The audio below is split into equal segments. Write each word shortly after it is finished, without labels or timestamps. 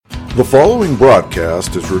The following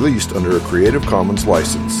broadcast is released under a Creative Commons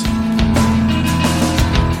license.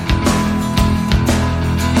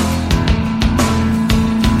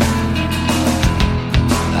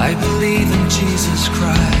 I believe in Jesus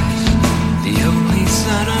Christ, the only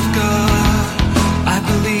Son of God. I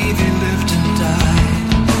believe He lived and died,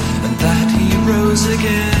 and that He rose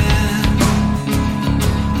again.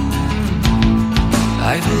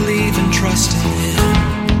 I believe and trust in Him.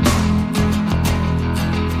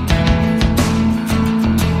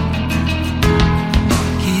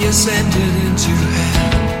 He ascended into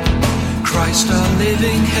heaven. Christ, our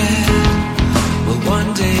living head, will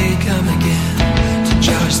one day come again to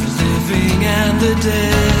judge the living and the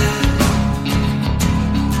dead.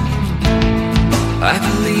 I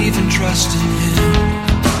believe and trust in Him.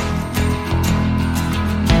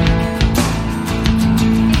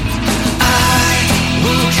 I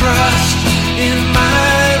will trust in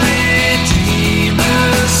my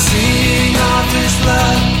Redeemer, sing of His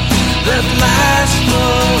love that lasts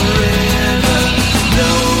forever,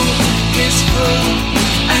 know His full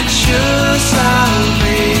and sure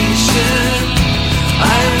salvation.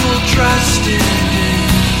 I will trust in Him.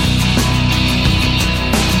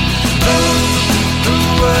 Though the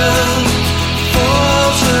world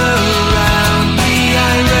falls around me,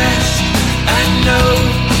 I rest and know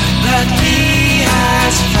that He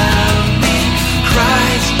has found me.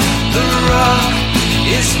 Christ, the rock,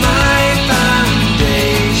 is my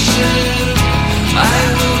foundation. I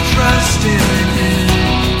will trust in Him.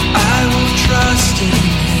 I will trust in Him.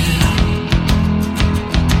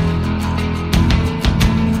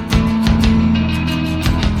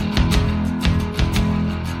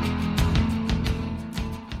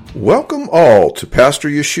 Welcome all to Pastor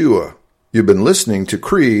Yeshua. You've been listening to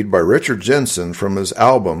Creed by Richard Jensen from his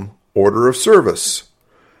album, Order of Service.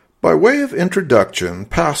 By way of introduction,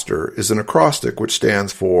 Pastor is an acrostic which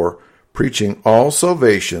stands for Preaching All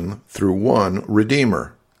Salvation Through One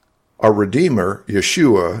Redeemer. Our Redeemer,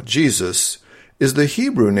 Yeshua, Jesus, is the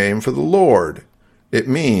Hebrew name for the Lord. It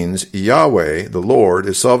means Yahweh, the Lord,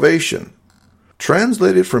 is salvation.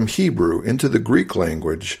 Translated from Hebrew into the Greek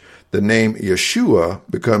language, the name Yeshua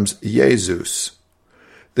becomes Jesus.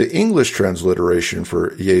 The English transliteration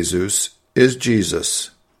for Jesus is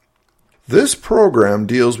Jesus. This program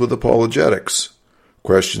deals with apologetics,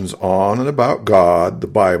 questions on and about God, the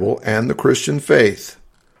Bible, and the Christian faith.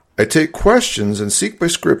 I take questions and seek by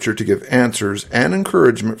Scripture to give answers and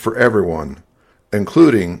encouragement for everyone,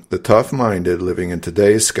 including the tough-minded living in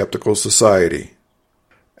today's skeptical society.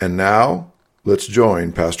 And now, let's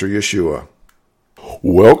join Pastor Yeshua.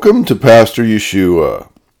 Welcome to Pastor Yeshua.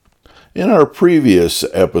 In our previous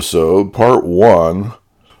episode, Part 1,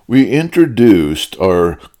 we introduced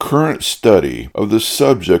our current study of the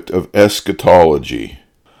subject of eschatology.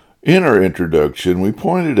 In our introduction, we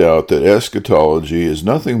pointed out that eschatology is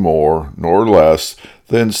nothing more nor less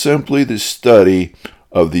than simply the study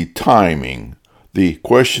of the timing, the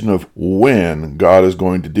question of when God is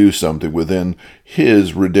going to do something within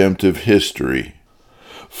His redemptive history.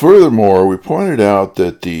 Furthermore, we pointed out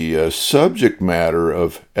that the subject matter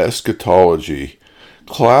of eschatology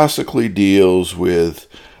classically deals with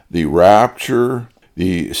the rapture,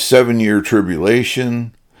 the 7-year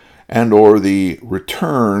tribulation, and or the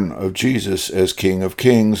return of Jesus as King of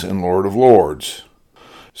Kings and Lord of Lords.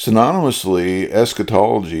 Synonymously,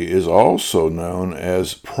 eschatology is also known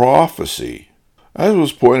as prophecy. As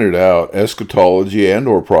was pointed out, eschatology and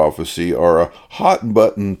or prophecy are a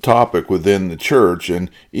hot-button topic within the church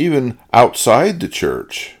and even outside the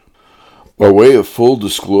church. By way of full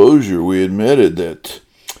disclosure, we admitted that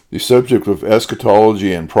the subject of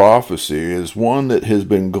eschatology and prophecy is one that has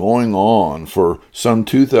been going on for some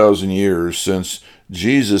 2,000 years since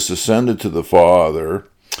Jesus ascended to the Father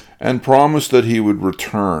and promised that He would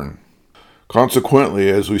return. Consequently,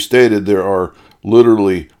 as we stated, there are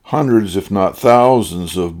literally hundreds, if not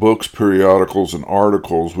thousands, of books, periodicals, and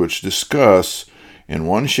articles which discuss, in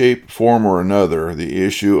one shape, form, or another, the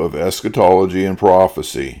issue of eschatology and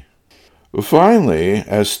prophecy. Finally,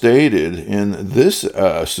 as stated in this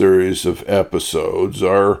series of episodes,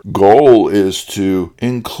 our goal is to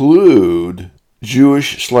include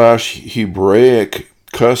Jewish/Hebraic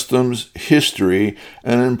customs, history,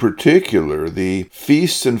 and in particular the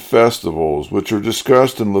feasts and festivals which are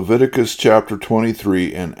discussed in Leviticus chapter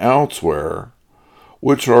 23 and elsewhere,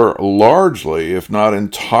 which are largely, if not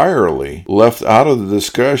entirely, left out of the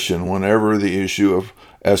discussion whenever the issue of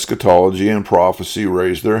eschatology and prophecy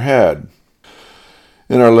raise their head.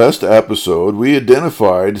 In our last episode, we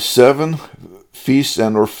identified 7 feasts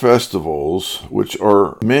and or festivals which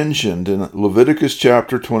are mentioned in Leviticus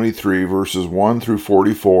chapter 23 verses 1 through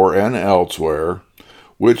 44 and elsewhere,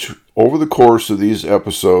 which over the course of these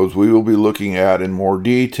episodes we will be looking at in more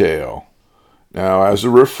detail. Now, as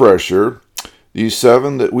a refresher, these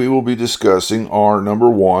 7 that we will be discussing are: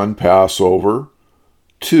 number 1, Passover;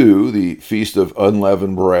 2, the Feast of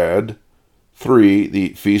Unleavened Bread; 3, the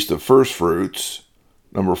Feast of First Fruits;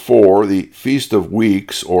 number 4, the Feast of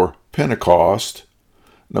Weeks or Pentecost;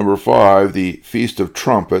 number 5, the Feast of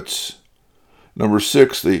Trumpets; number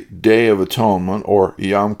 6, the Day of Atonement or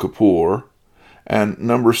Yom Kippur; and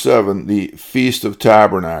number 7, the Feast of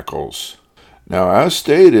Tabernacles. Now, as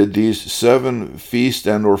stated, these 7 feasts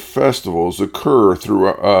and or festivals occur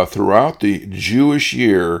throughout the Jewish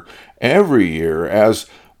year, every year, as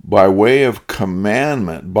by way of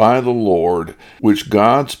commandment by the Lord, which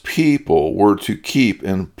God's people were to keep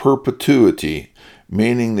in perpetuity,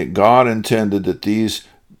 meaning that God intended that these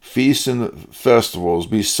feasts and festivals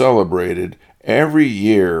be celebrated every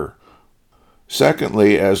year.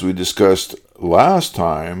 Secondly, as we discussed last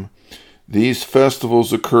time, these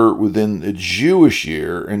festivals occur within the Jewish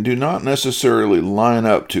year and do not necessarily line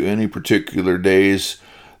up to any particular days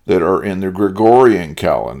that are in the Gregorian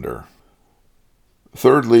calendar.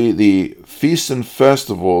 Thirdly, the feasts and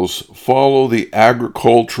festivals follow the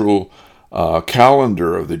agricultural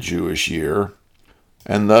calendar of the Jewish year,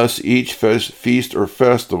 and thus each feast or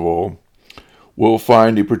festival will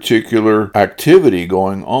find a particular activity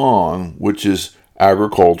going on which is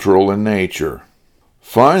agricultural in nature.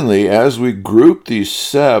 Finally, as we group these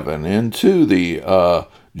 7 into the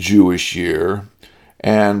Jewish year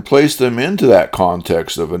and place them into that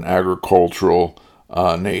context of an agricultural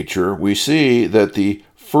nature, we see that the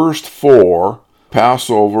first 4,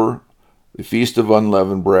 Passover, the Feast of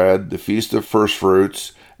Unleavened Bread, the Feast of First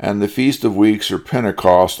Fruits, and the Feast of Weeks or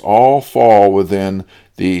Pentecost, all fall within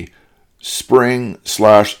the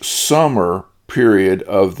spring/summer period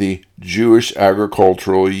of the Jewish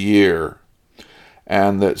agricultural year.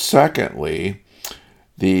 And that secondly,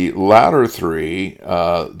 the latter 3,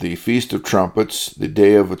 the Feast of Trumpets, the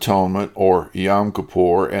Day of Atonement or Yom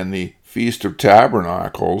Kippur, and the Feast of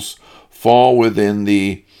Tabernacles, fall within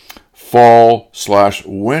the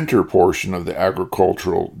fall/winter portion of the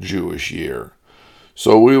agricultural Jewish year.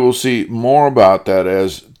 So we will see more about that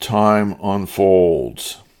as time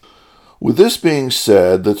unfolds. With this being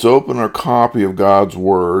said, let's open our copy of God's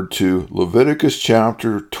Word to Leviticus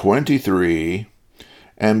chapter 23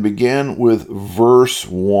 and begin with verse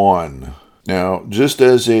 1. Now, just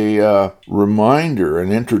as a reminder,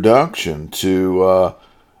 an introduction to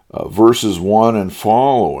verses 1 and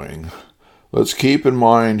following, let's keep in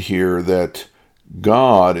mind here that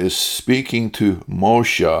God is speaking to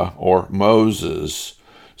Moshe, or Moses,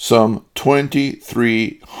 some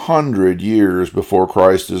 2,300 years before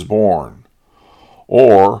Christ is born.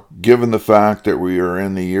 Or, given the fact that we are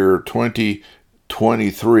in the year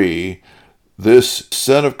 2023, this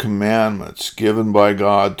set of commandments given by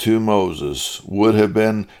God to Moses would have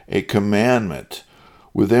been a commandment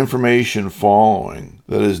with information following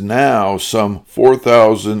that is now some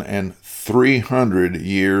 4,300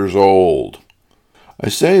 years old. I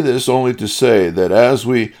say this only to say that as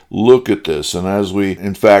we look at this and as we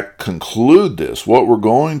in fact conclude this, what we're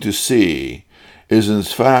going to see is in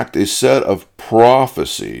fact a set of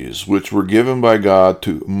prophecies which were given by God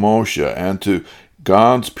to Moshe and to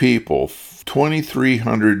God's people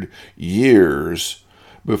 2,300 years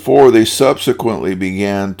before they subsequently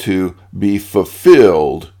began to be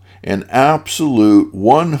fulfilled in absolute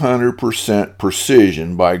 100%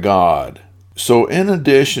 precision by God. So in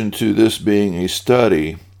addition to this being a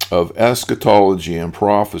study of eschatology and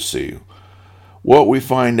prophecy, what we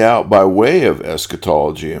find out by way of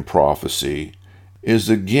eschatology and prophecy is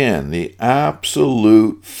again the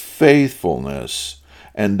absolute faithfulness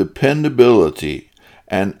and dependability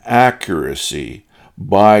and accuracy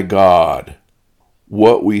by God.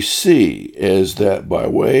 What we see is that by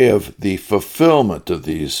way of the fulfillment of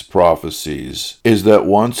these prophecies is that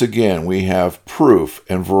once again we have proof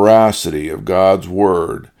and veracity of God's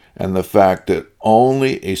Word and the fact that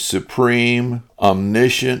only a supreme,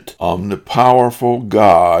 omniscient, omnipowerful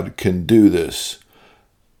God can do this.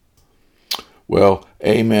 Well,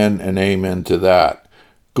 amen and amen to that.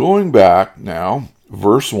 Going back now,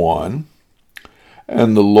 verse 1,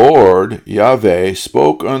 and the Lord, Yahweh,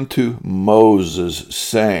 spoke unto Moses,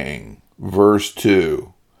 saying, verse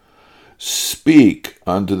 2, Speak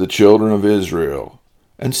unto the children of Israel,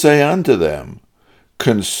 and say unto them,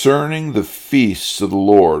 Concerning the feasts of the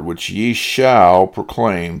Lord, which ye shall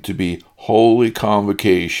proclaim to be holy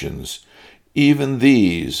convocations, even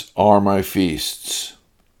these are my feasts.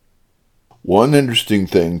 One interesting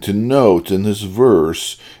thing to note in this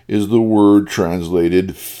verse is the word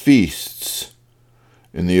translated feasts.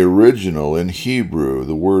 In the original, in Hebrew,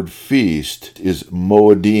 the word feast is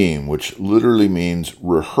moedim, which literally means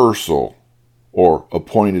rehearsal or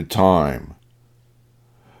appointed time.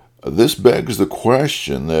 This begs the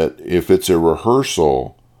question that if it's a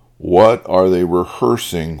rehearsal, what are they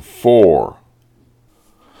rehearsing for?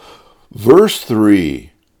 Verse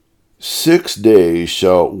 3, 6 days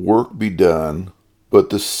shall work be done, but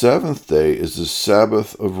the seventh day is the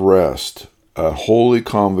Sabbath of rest, a holy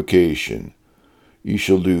convocation. You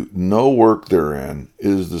shall do no work therein. It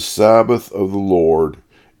is the Sabbath of the Lord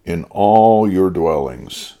in all your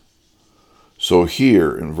dwellings. So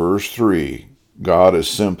here in verse 3, God is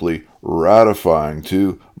simply ratifying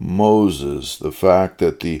to Moses the fact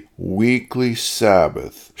that the weekly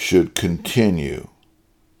Sabbath should continue.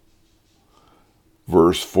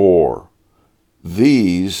 Verse 4,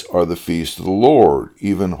 these are the feasts of the Lord,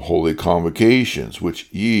 even holy convocations, which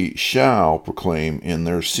ye shall proclaim in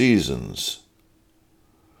their seasons.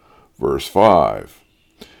 Verse 5,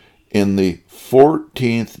 in the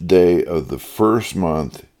 14th day of the first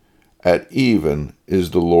month at even is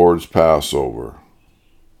the Lord's Passover.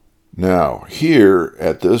 Now, here,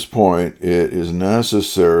 at this point, it is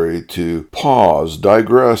necessary to pause,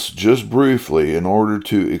 digress just briefly in order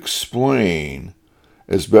to explain,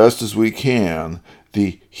 as best as we can,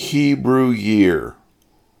 the Hebrew year.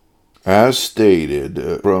 As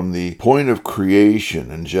stated, from the point of creation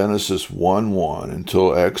in Genesis 1:1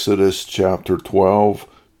 until Exodus chapter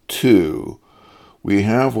 12:2, we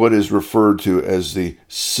have what is referred to as the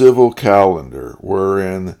civil calendar,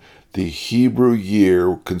 wherein the Hebrew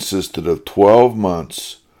year consisted of 12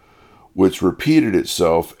 months, which repeated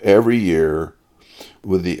itself every year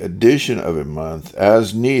with the addition of a month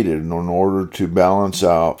as needed in order to balance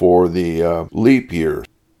out for the leap year.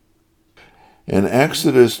 In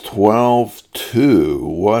Exodus 12:2,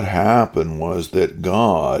 what happened was that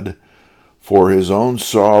God, for his own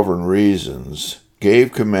sovereign reasons,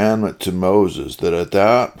 gave commandment to Moses that at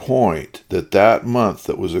that point, that month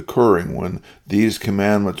that was occurring when these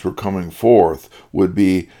commandments were coming forth would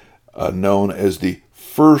be known as the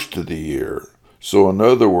first of the year. So in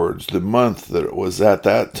other words, the month that was at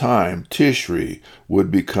that time, Tishri,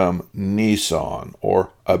 would become Nisan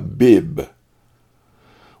or Abib.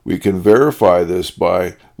 We can verify this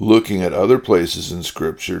by looking at other places in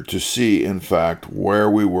Scripture to see, in fact, where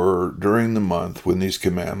we were during the month when these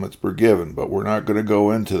commandments were given. But we're not going to go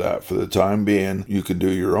into that for the time being. You can do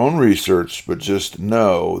your own research, but just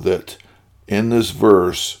know that in this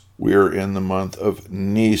verse, we are in the month of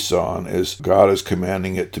Nisan, as God is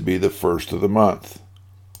commanding it to be the first of the month.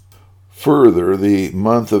 Further, the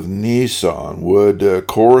month of Nisan would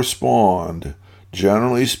correspond,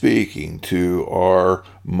 generally speaking, to our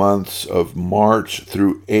months of March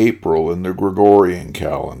through April in the Gregorian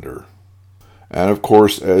calendar. And of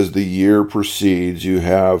course, as the year proceeds, you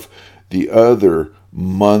have the other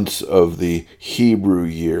months of the Hebrew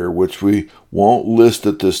year, which we won't list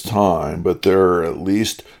at this time, but there are at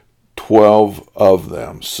least 12 of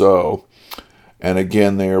them. So, and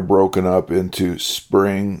again, they are broken up into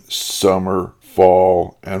spring, summer,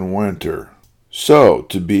 fall, and winter. So,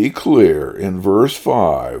 to be clear, in verse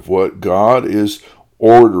 5, what God is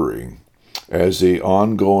ordering as an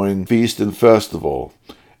ongoing feast and festival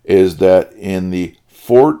is that in the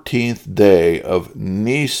 14th day of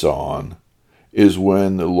Nisan is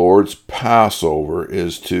when the Lord's Passover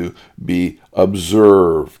is to be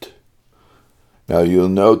observed. Now, you'll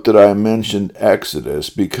note that I mentioned Exodus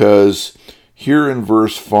because here in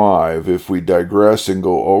verse 5, if we digress and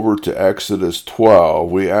go over to Exodus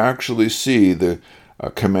 12, we actually see the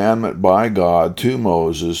commandment by God to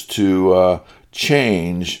Moses to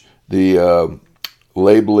change the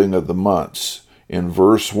labeling of the months. In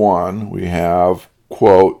verse 1, we have,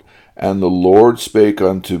 quote, and the Lord spake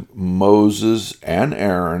unto Moses and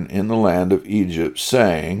Aaron in the land of Egypt,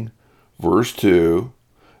 saying, verse 2,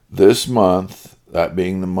 this month, that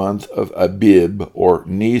being the month of Abib or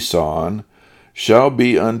Nisan, shall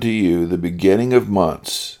be unto you the beginning of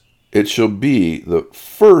months. It shall be the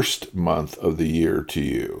first month of the year to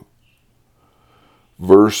you.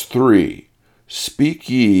 Verse 3, speak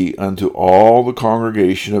ye unto all the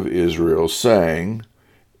congregation of Israel, saying,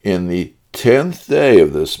 in the 10th day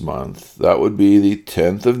of this month, that would be the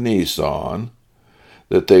 10th of Nisan,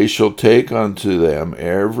 that they shall take unto them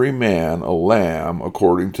every man a lamb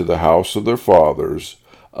according to the house of their fathers,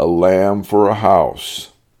 a lamb for a house.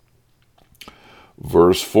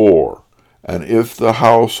 Verse 4, and if the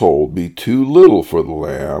household be too little for the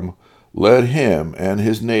lamb, let him and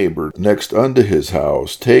his neighbor next unto his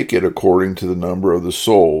house take it according to the number of the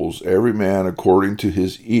souls, every man according to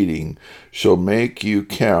his eating shall make you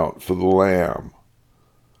count for the lamb.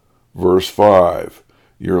 Verse 5,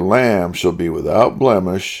 Your lamb shall be without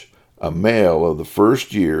blemish, a male of the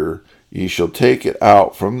first year. Ye shall take it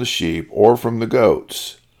out from the sheep or from the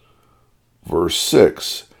goats. Verse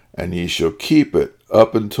 6, and ye shall keep it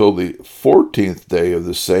up until the 14th day of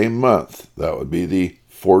the same month. That would be the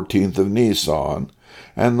 14th of Nisan.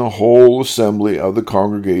 And the whole assembly of the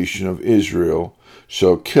congregation of Israel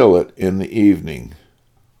shall kill it in the evening.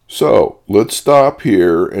 So, let's stop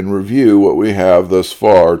here and review what we have thus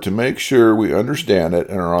far to make sure we understand it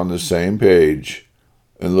and are on the same page.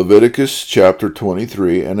 In Leviticus chapter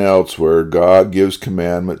 23 and elsewhere, God gives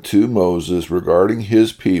commandment to Moses regarding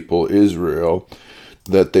his people Israel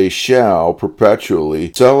that they shall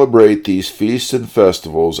perpetually celebrate these feasts and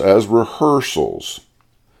festivals as rehearsals.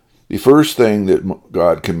 The first thing that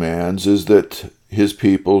God commands is that his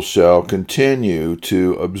people shall continue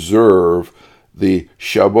to observe the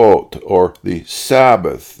Shabbat, or the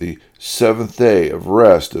Sabbath, the seventh day of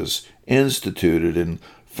rest, as instituted and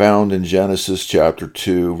found in Genesis chapter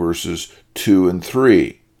 2, verses 2 and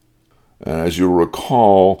 3. And as you'll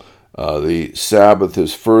recall, the Sabbath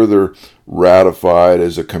is further ratified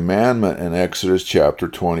as a commandment in Exodus chapter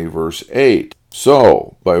 20, verse 8.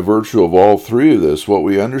 So, by virtue of all three of this, what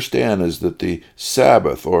we understand is that the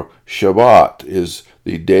Sabbath, or Shabbat, is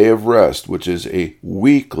the day of rest, which is a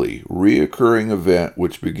weekly, reoccurring event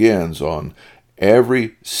which begins on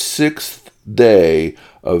every sixth day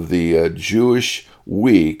of the Jewish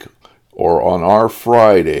week, or on our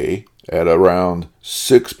Friday at around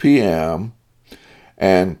 6 p.m.,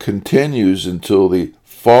 and continues until the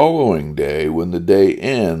following day when the day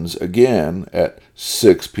ends again at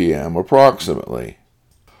 6 p.m. approximately.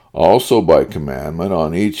 Also by commandment,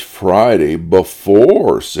 on each Friday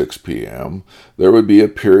before 6 p.m., there would be a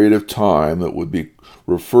period of time that would be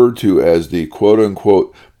referred to as the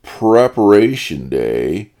quote-unquote preparation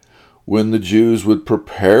day, when the Jews would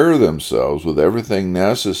prepare themselves with everything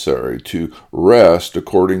necessary to rest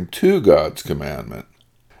according to God's commandment.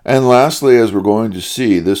 And lastly, as we're going to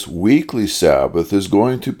see, this weekly Sabbath is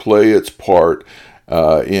going to play its part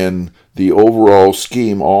in the overall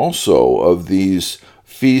scheme also of these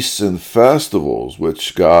feasts and festivals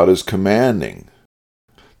which God is commanding.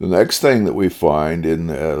 The next thing that we find in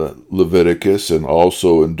Leviticus and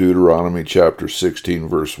also in Deuteronomy chapter 16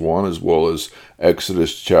 verse 1 as well as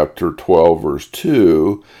Exodus chapter 12 verse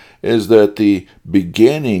 2 is that the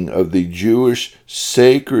beginning of the Jewish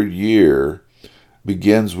sacred year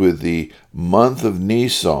begins with the month of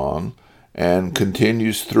Nisan and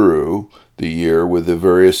continues through the year with the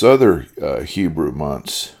various other Hebrew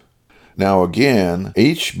months. Now again,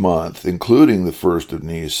 each month, including the first of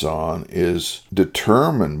Nisan, is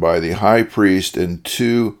determined by the high priest and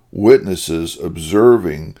two witnesses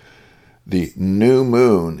observing the new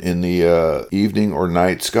moon in the evening or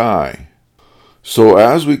night sky. So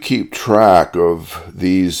as we keep track of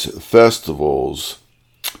these festivals,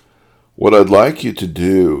 what I'd like you to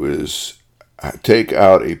do is take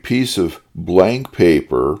out a piece of blank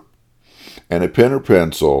paper and a pen or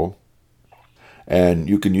pencil, and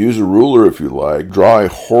you can use a ruler if you like. Draw a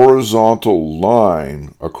horizontal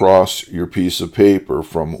line across your piece of paper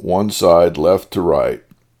from one side left to right.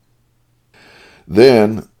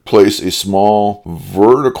 Then place a small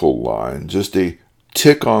vertical line, just a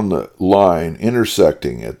tick on the line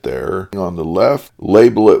intersecting it there. On the left,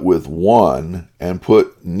 label it with 1 and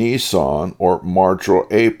put Nisan or March or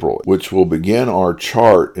April, which will begin our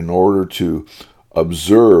chart in order to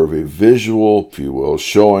observe a visual, if you will,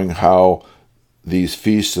 showing how these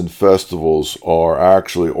feasts and festivals are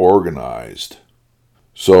actually organized.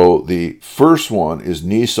 So the first one is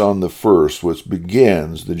Nisan the 1st, which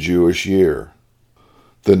begins the Jewish year.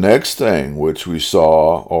 The next thing which we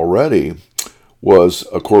saw already was,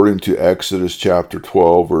 according to Exodus chapter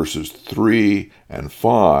 12, verses 3 and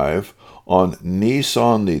 5, on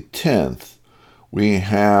Nisan the 10th, we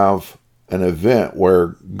have an event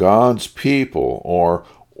where God's people are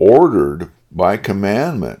ordered by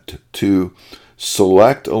commandment to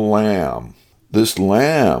select a lamb. This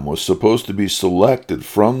lamb was supposed to be selected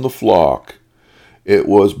from the flock. It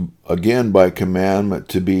was, again, by commandment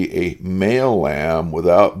to be a male lamb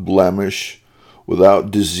without blemish, without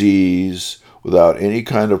disease, without any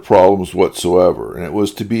kind of problems whatsoever. And it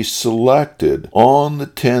was to be selected on the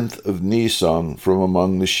 10th of Nisan from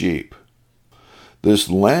among the sheep. This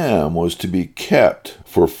lamb was to be kept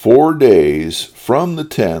for 4 days from the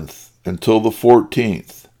 10th until the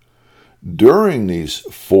 14th. During these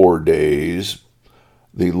 4 days,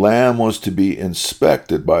 the lamb was to be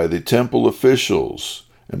inspected by the temple officials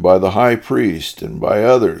and by the high priest and by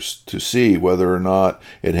others to see whether or not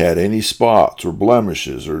it had any spots or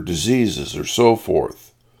blemishes or diseases or so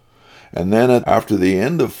forth. And then after the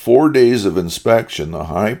end of 4 days of inspection, the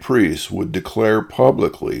high priest would declare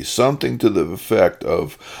publicly something to the effect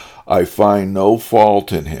of, "I find no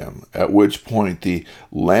fault in him," at which point the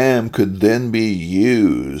lamb could then be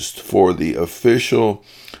used for the official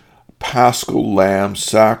Paschal lamb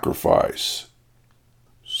sacrifice.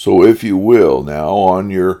 So if you will, now on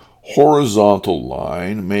your horizontal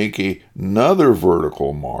line, make another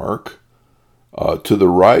vertical mark to the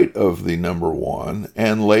right of the number 1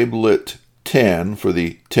 and label it 10 for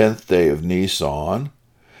the 10th day of Nisan.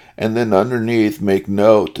 And then underneath make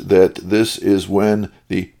note that this is when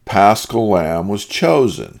the Paschal lamb was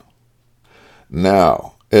chosen.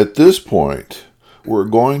 Now, at this point, we're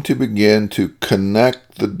going to begin to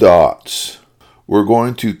connect the dots. We're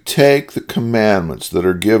going to take the commandments that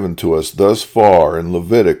are given to us thus far in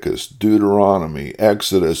Leviticus, Deuteronomy,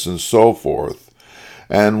 Exodus, and so forth,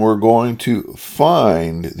 and we're going to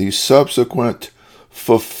find the subsequent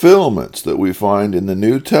fulfillments that we find in the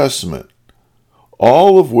New Testament,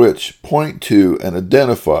 all of which point to and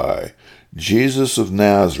identify Jesus of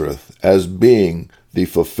Nazareth as being the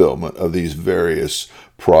fulfillment of these various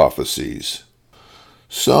prophecies.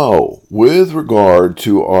 So, with regard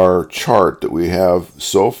to our chart that we have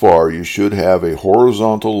so far, you should have a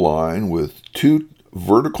horizontal line with 2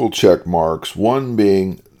 vertical check marks, one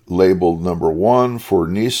being labeled number 1 for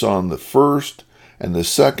Nisan the 1st, and the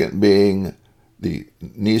second being the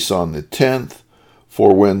Nisan the 10th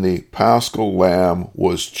for when the Paschal lamb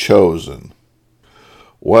was chosen.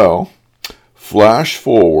 Well, flash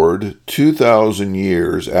forward 2,000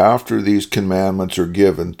 years after these commandments are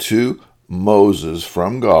given to Moses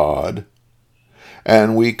from God,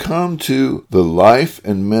 and we come to the life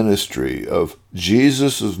and ministry of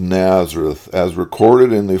Jesus of Nazareth as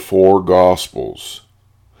recorded in the 4 Gospels.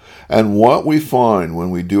 And what we find when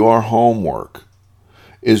we do our homework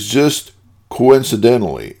is just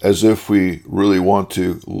coincidentally, as if we really want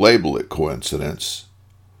to label it coincidence,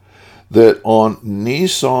 that on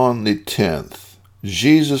Nisan the 10th,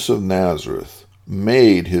 Jesus of Nazareth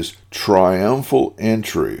made his triumphal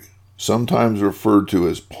entry, sometimes referred to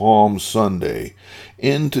as Palm Sunday,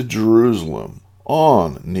 into Jerusalem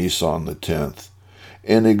on Nisan the 10th,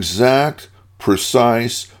 in exact,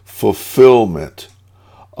 precise fulfillment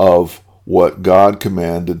of what God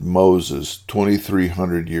commanded Moses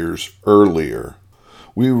 2,300 years earlier.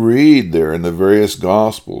 We read there in the various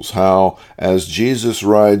Gospels how, as Jesus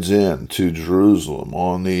rides into Jerusalem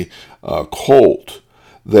on the colt,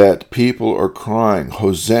 that people are crying,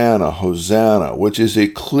 "Hosanna, Hosanna," which is a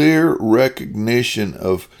clear recognition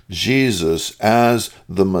of Jesus as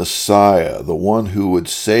the Messiah, the one who would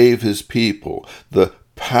save his people, the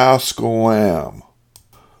Paschal Lamb.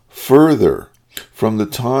 Further, from the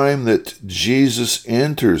time that Jesus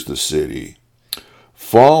enters the city,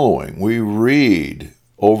 following, we read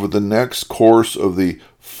over the next course of the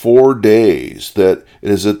 4 days that it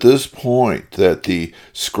is at this point that the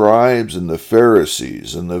scribes and the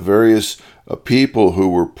Pharisees and the various people who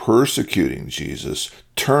were persecuting Jesus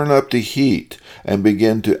turn up the heat and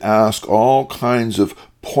begin to ask all kinds of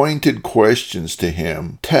pointed questions to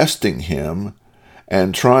him, testing him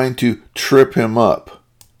and trying to trip him up.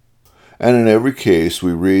 And in every case,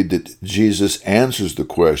 we read that Jesus answers the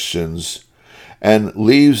questions and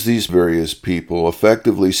leaves these various people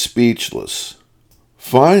effectively speechless.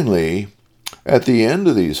 Finally, at the end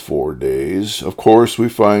of these 4 days, of course, we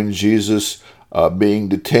find Jesus being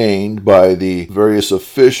detained by the various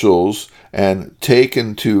officials and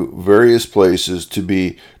taken to various places to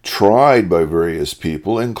be tried by various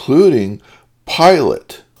people, including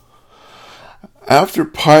Pilate. After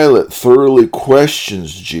Pilate thoroughly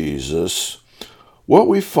questions Jesus, what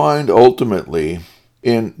we find ultimately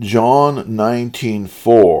in John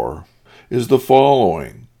 19:4 is the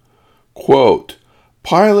following, quote,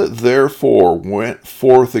 "Pilate therefore went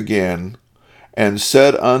forth again and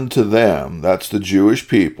said unto them," that's the Jewish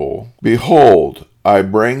people, "Behold, I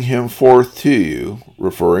bring him forth to you,"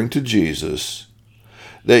 referring to Jesus,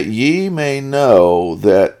 "that ye may know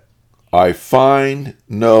that I find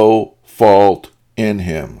no fault in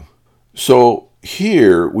him." So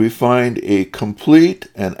here we find a complete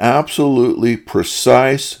and absolutely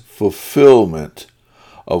precise fulfillment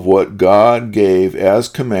of what God gave as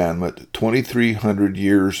commandment 2,300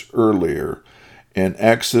 years earlier in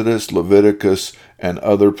Exodus, Leviticus, and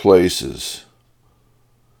other places.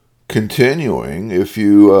 Continuing, if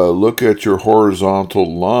you look at your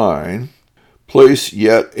horizontal line, place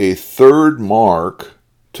yet a third mark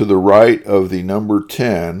to the right of the number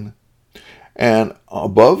 10, and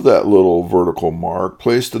above that little vertical mark,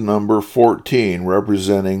 place the number 14,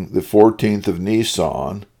 representing the 14th of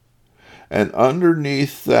Nisan, and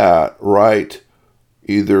underneath that, write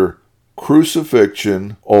either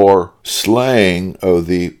crucifixion or slaying of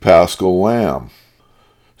the Paschal Lamb.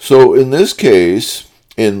 So in this case,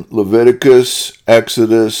 in Leviticus,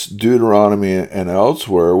 Exodus, Deuteronomy, and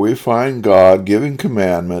elsewhere, we find God giving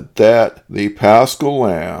commandment that the Paschal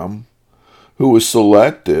Lamb, who was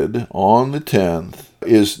selected on the 10th,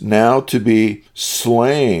 is now to be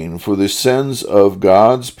slain for the sins of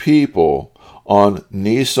God's people on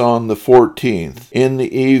Nisan the 14th in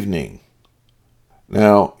the evening.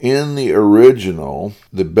 Now, in the original,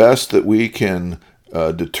 the best that we can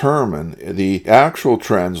determine, the actual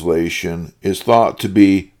translation is thought to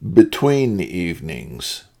be between the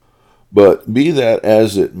evenings. But be that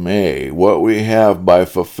as it may, what we have by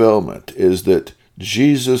fulfillment is that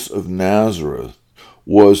Jesus of Nazareth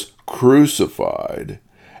was crucified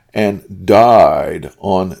and died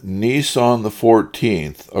on Nisan the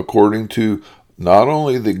 14th, according to not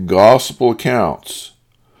only the gospel accounts,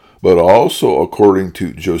 but also according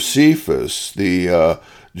to Josephus, the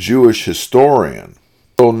Jewish historian.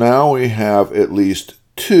 So now we have at least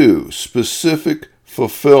two specific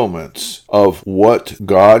fulfillments of what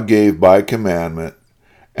God gave by commandment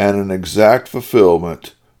and an exact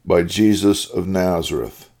fulfillment by Jesus of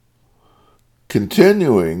Nazareth.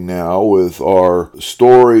 Continuing now with our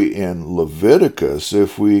story in Leviticus,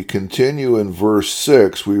 if we continue in verse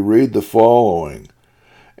 6, we read the following: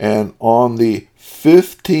 "And on the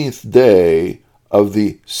 15th day of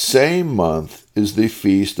the same month is the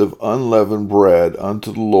feast of unleavened bread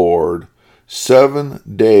unto the Lord. 7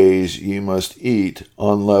 days ye must eat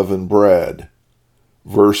unleavened bread."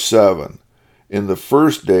 Verse 7, "In the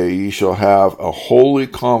first day ye shall have a holy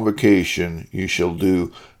convocation, ye shall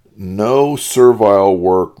do no servile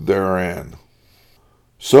work therein."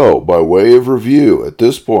 So, by way of review, at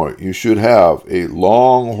this point you should have a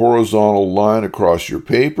long horizontal line across your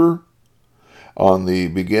paper. On the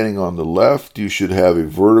beginning on the left, you should have a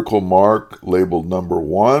vertical mark labeled number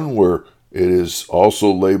 1, where it is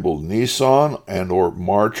also labeled Nisan and or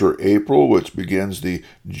March or April, which begins the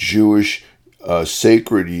Jewish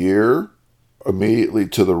sacred year. Immediately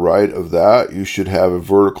to the right of that, you should have a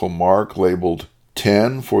vertical mark labeled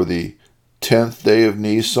 10 for the 10th day of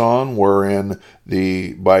Nisan, wherein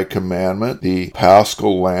by commandment the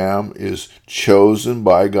Paschal Lamb is chosen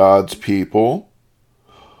by God's people,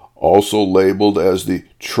 also labeled as the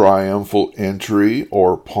triumphal entry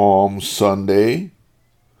or Palm Sunday.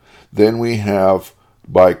 Then we have,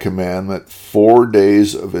 by commandment, 4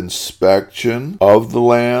 days of inspection of the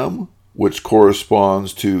Lamb, which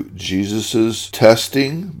corresponds to Jesus'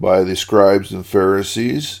 testing by the scribes and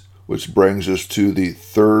Pharisees, which brings us to the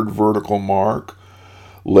third vertical mark,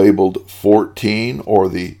 labeled 14, or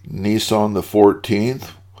the Nisan the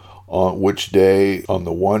 14th, on which day, on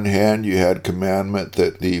the one hand, you had commandment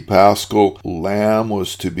that the Paschal Lamb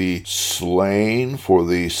was to be slain for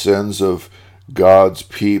the sins of God's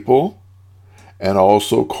people, and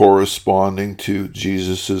also corresponding to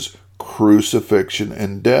Jesus' crucifixion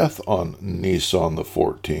and death on Nisan the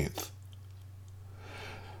 14th.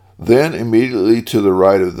 Then immediately to the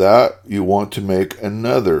right of that, you want to make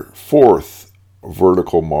another fourth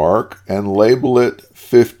vertical mark and label it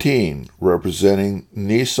 15, representing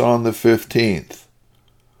Nisan the 15th.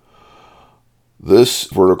 This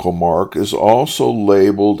vertical mark is also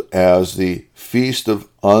labeled as the Feast of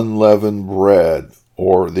Unleavened Bread,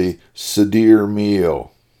 or the Seder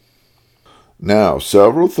meal. Now,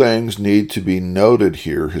 several things need to be noted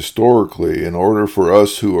here historically in order for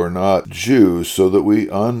us who are not Jews so that we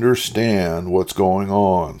understand what's going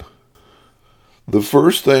on. The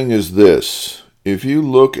first thing is this: if you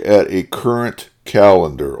look at a current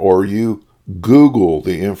calendar or you Google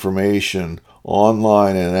the information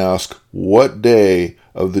online and ask what day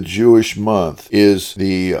of the Jewish month is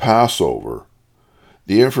the Passover,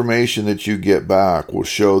 the information that you get back will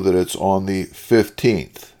show that it's on the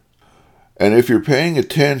 15th. And if you're paying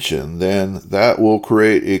attention, then that will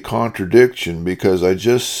create a contradiction, because I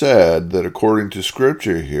just said that according to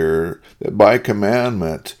Scripture here, that by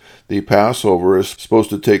commandment, the Passover is supposed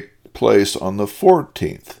to take place on the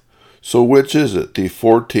 14th. So which is it, the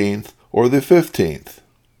 14th or the 15th?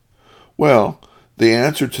 Well, the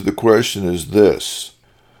answer to the question is this: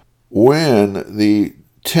 when the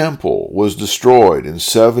temple was destroyed in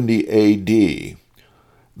 70 AD,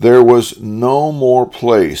 there was no more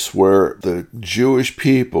place where the Jewish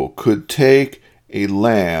people could take a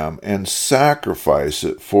lamb and sacrifice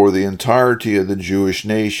it for the entirety of the Jewish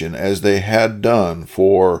nation, as they had done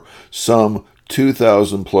for some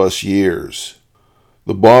 2,000 plus years.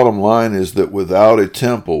 The bottom line is that without a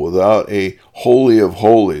temple, without a holy of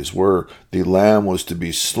holies where the lamb was to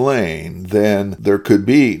be slain, then there could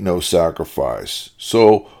be no sacrifice.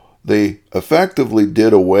 So they effectively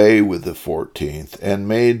did away with the 14th and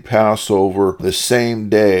made Passover the same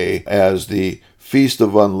day as the Feast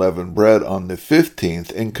of Unleavened Bread on the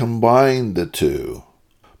 15th and combined the two.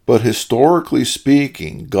 But historically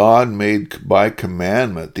speaking, God made by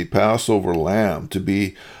commandment the Passover lamb to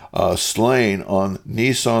be slain on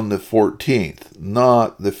Nisan the 14th,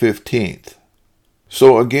 not the 15th.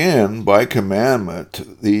 So again, by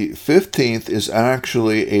commandment, the 15th is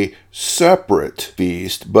actually a separate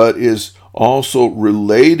feast, but is also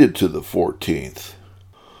related to the 14th.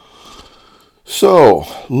 So,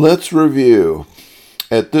 let's review.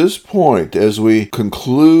 At this point, as we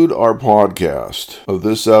conclude our podcast of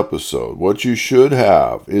this episode, what you should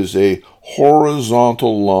have is a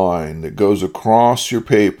horizontal line that goes across your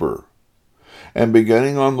paper. And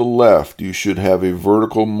beginning on the left, you should have a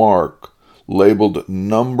vertical mark labeled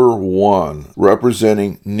number 1,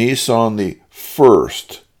 representing Nisan the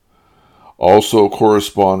 1st, also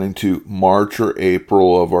corresponding to March or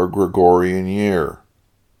April of our Gregorian year.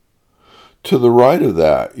 To the right of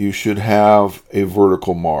that, you should have a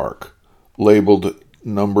vertical mark labeled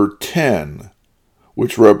number 10,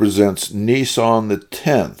 which represents Nisan the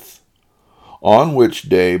 10th, on which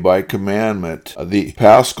day, by commandment, the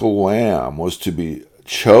Paschal Lamb was to be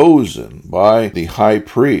chosen by the high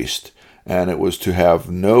priest, and it was to have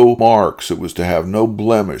no marks, it was to have no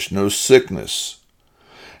blemish, no sickness.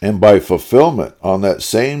 And by fulfillment, on that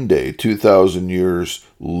same day, 2,000 years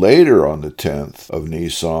later on the 10th of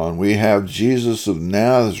Nisan, we have Jesus of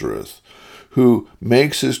Nazareth, who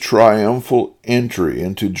makes his triumphal entry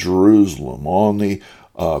into Jerusalem on the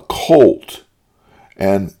colt,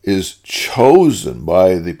 and is chosen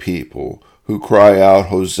by the people who cry out,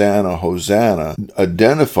 Hosanna, Hosanna,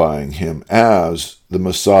 identifying him as the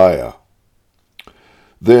Messiah.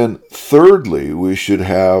 Then, thirdly, we should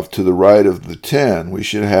have, to the right of the 10, we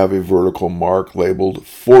should have a vertical mark labeled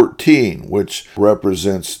 14, which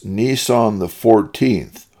represents Nisan the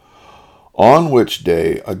 14th, on which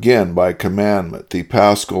day, again by commandment, the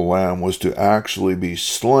Paschal Lamb was to actually be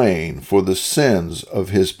slain for the sins of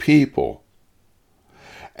his people.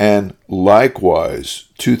 And likewise,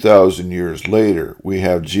 2,000 years later, we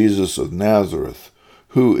have Jesus of Nazareth,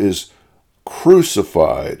 who is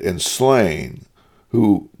crucified and slain,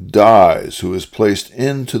 who dies, who is placed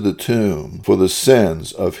into the tomb for the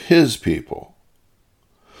sins of his people.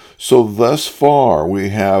 So thus far we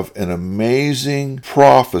have an amazing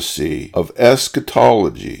prophecy of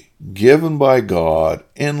eschatology given by God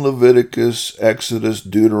in Leviticus, Exodus,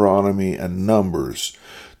 Deuteronomy, and Numbers,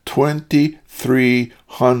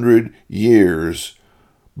 2,300 years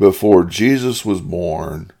before Jesus was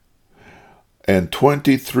born, and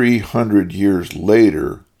 2,300 years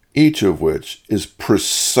later, each of which is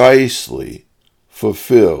precisely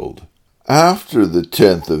fulfilled. After the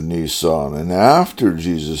 10th of Nisan and after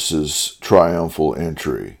Jesus' triumphal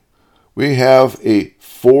entry, we have a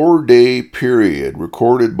 4-day period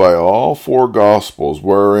recorded by all 4 Gospels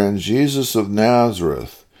wherein Jesus of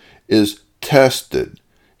Nazareth is tested.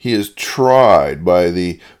 He is tried by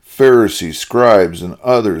the Pharisees, scribes, and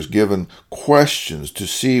others, given questions to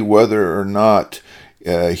see whether or not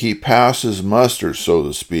he passes muster, so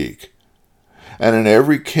to speak. And in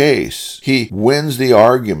every case, he wins the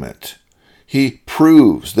argument. He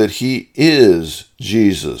proves that he is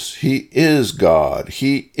Jesus. He is God.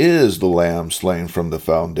 He is the Lamb slain from the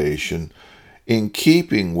foundation, in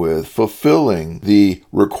keeping with fulfilling the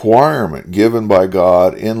requirement given by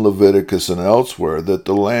God in Leviticus and elsewhere that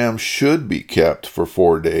the lamb should be kept for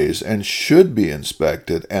 4 days and should be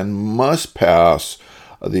inspected and must pass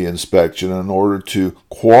the inspection in order to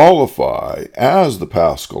qualify as the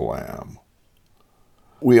Paschal Lamb.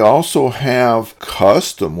 We also have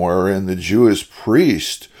custom wherein the Jewish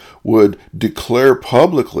priest would declare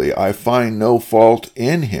publicly, I find no fault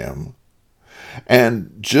in him.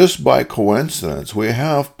 And just by coincidence, we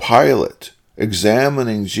have Pilate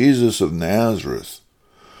examining Jesus of Nazareth,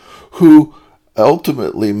 who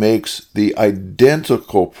ultimately makes the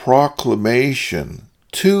identical proclamation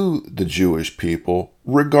to the Jewish people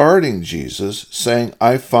regarding Jesus, saying,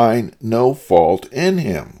 I find no fault in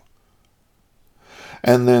him.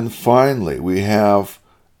 And then finally, we have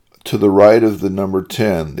to the right of the number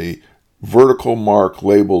 10, the vertical mark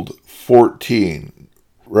labeled 14,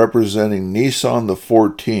 representing Nisan the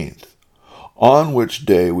 14th, on which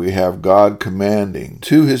day we have God commanding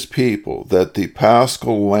to his people that the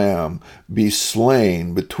Paschal Lamb be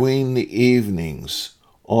slain between the evenings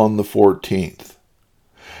on the 14th.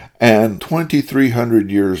 And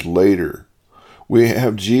 2,300 years later, we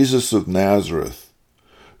have Jesus of Nazareth,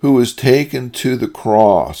 who is taken to the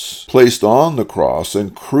cross, placed on the cross,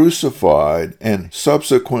 and crucified, and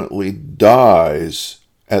subsequently dies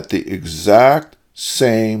at the exact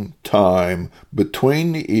same time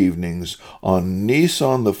between the evenings on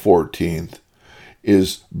Nisan the 14th,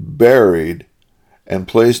 is buried and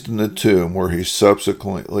placed in the tomb where he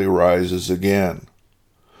subsequently rises again.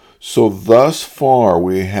 So thus far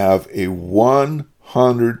we have a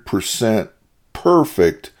 100%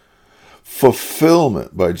 perfect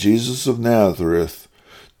fulfillment by Jesus of Nazareth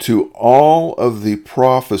to all of the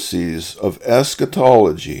prophecies of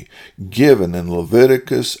eschatology given in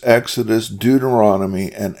Leviticus, Exodus,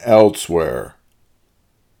 Deuteronomy, and elsewhere.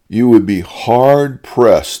 You would be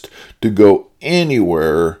hard-pressed to go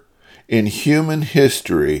anywhere in human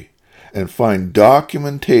history and find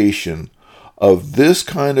documentation of this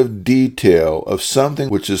kind of detail of something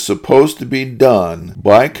which is supposed to be done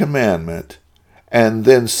by commandment, and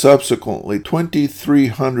then subsequently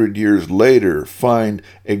 2,300 years later find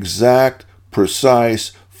exact,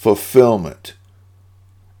 precise fulfillment.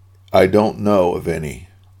 I don't know of any.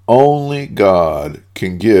 Only God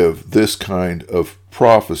can give this kind of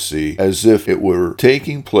prophecy as if it were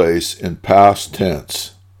taking place in past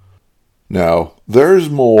tense. Now, there's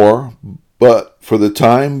more, but for the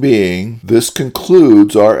time being, this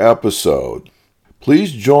concludes our episode.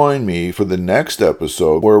 Please join me for the next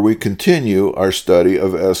episode where we continue our study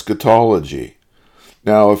of eschatology.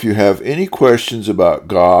 Now, if you have any questions about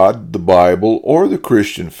God, the Bible, or the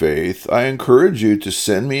Christian faith, I encourage you to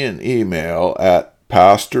send me an email at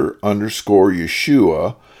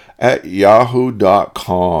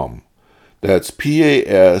pastor_Yeshua@yahoo.com. That's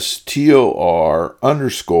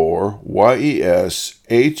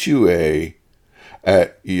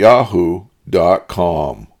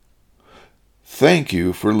pastor_YESHUA@yahoo.com. Thank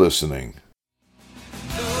you for listening.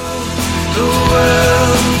 The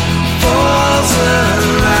world falls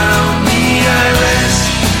around me, I rest.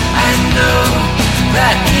 I know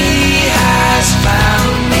that He has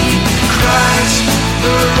found me. Christ,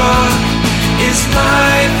 the rock, is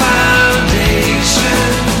my foundation.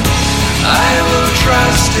 I will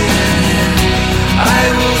trust in Him. I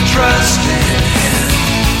will trust in Him.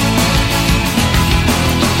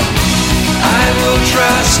 I will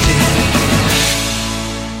trust in Him.